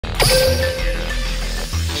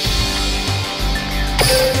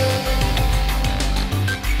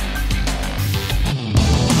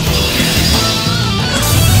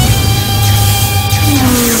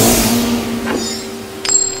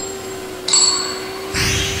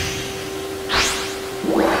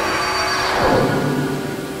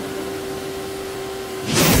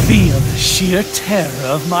sheer terror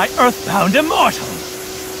of my earthbound immortal.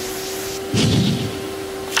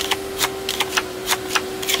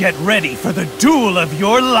 Get ready for the duel of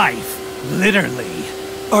your life, literally.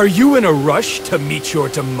 Are you in a rush to meet your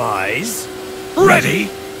demise? Ready,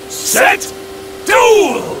 set,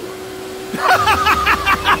 duel!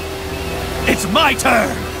 It's my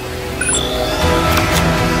turn!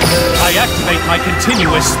 I activate my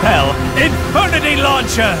continuous spell, Infernity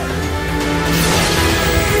Launcher!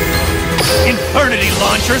 Infernity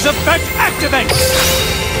Launcher's effect activates!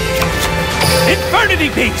 Infernity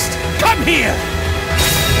Beast, come here!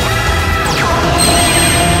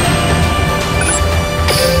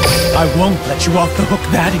 I won't let you off the hook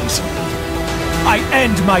that easily. I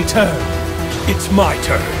end my turn. It's my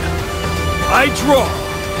turn. I draw.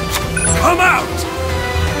 Come out!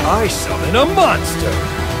 I summon a monster.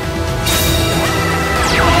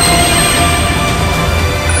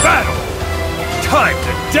 Battle! Time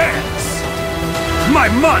to dance! My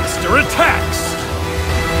monster attacks!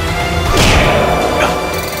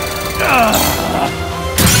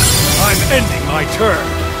 I'm ending my turn.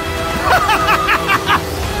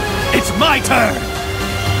 It's my turn!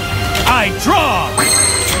 I draw!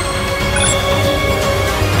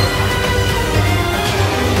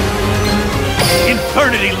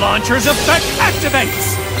 Infernity Launcher's effect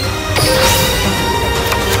activates!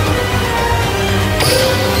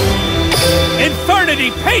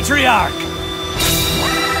 Infernity Patriarch!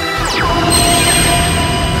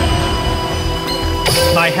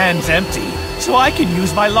 My hand's empty, so I can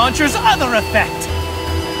use my launcher's other effect!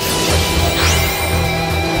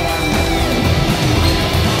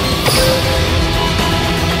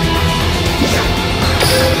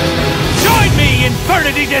 Join me,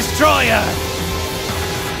 Infernity Destroyer!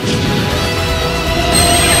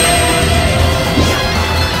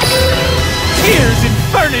 Here's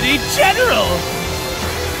Infernity General!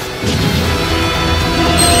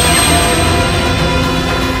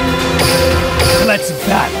 Let's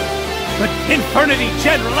battle! But Infernity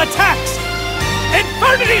General attacks!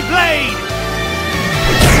 Infernity Blade!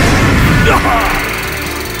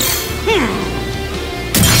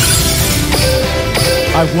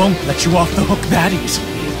 I won't let you off the hook that easily.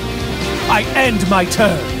 I end my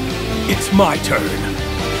turn. It's my turn.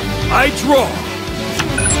 I draw.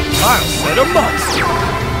 I'll set a monster.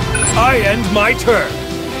 I end my turn.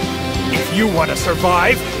 If you want to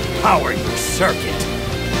survive, power your circuit.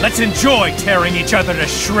 Let's enjoy tearing each other to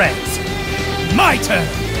shreds. My turn.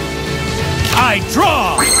 I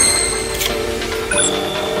draw.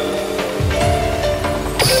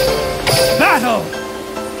 Battle.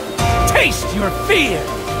 Taste your fear!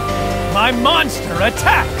 My monster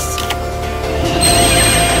attacks!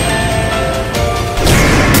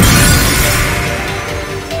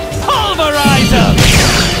 Pulverize him!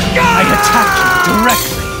 I attack you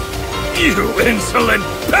directly! You insolent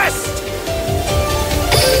pest!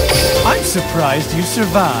 I'm surprised you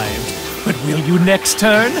survived, but will you next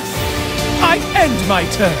turn? I end my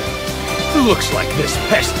turn! Looks like this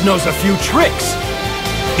pest knows a few tricks.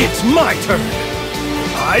 It's my turn!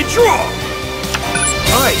 I draw!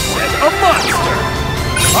 I set a monster!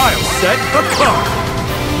 I'll set a card!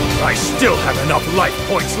 I still have enough life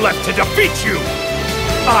points left to defeat you!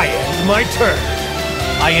 I end my turn!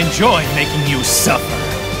 I enjoy making you suffer.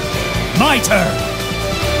 My turn!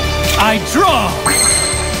 I draw!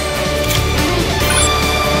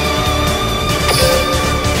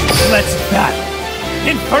 Let's battle!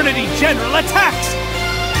 Infernity General attacks!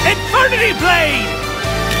 Infernity Blade!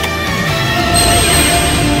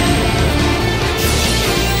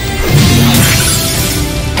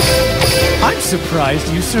 I'm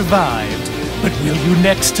surprised you survived, but will you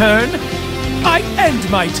next turn? I end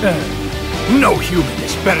my turn. No human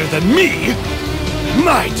is better than me!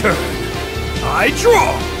 My turn! I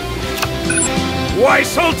draw!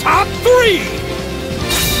 Weissel Top 3!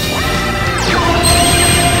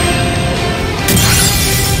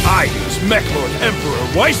 I use Mechlord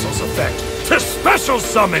Emperor Weissel's effect to special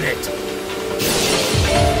summon it!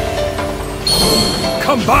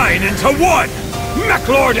 Combine into one!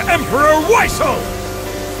 Mechlord Emperor Weissel!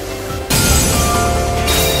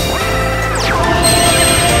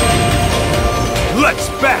 Let's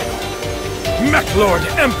battle! Mechlord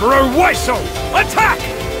Emperor Weissel! Attack!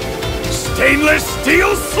 Stainless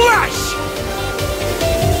Steel Slash!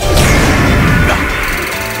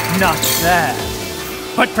 Not bad,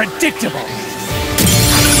 but predictable.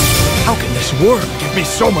 How can this worm give me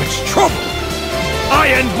so much trouble? I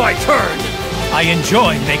end my turn! I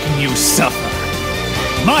enjoy making you suffer.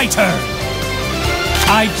 My turn!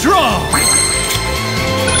 I draw!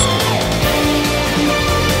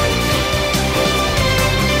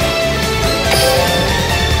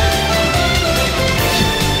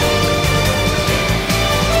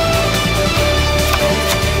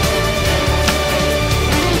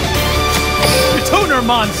 super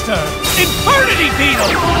monster, Infernity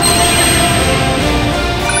Beetle!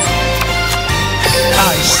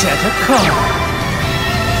 I set a card.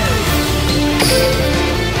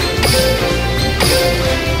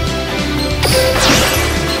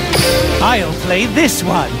 I'll play this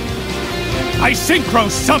one. I synchro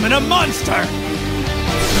summon a monster!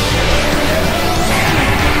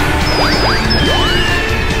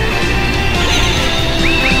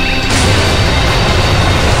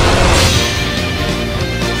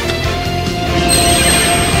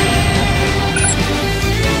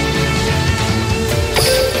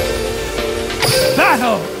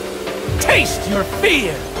 Battle! Taste your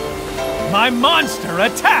fear! My monster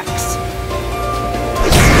attacks!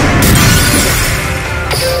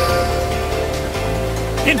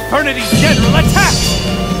 Infernity General attacks!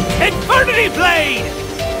 Infernity Blade!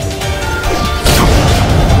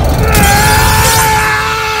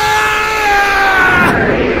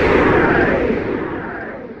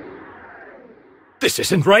 This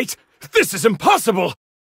isn't right! This is impossible!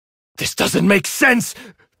 This doesn't make sense!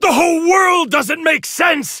 The whole world doesn't make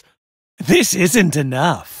sense! This isn't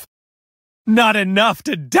enough. Not enough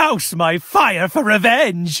to douse my fire for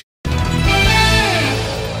revenge!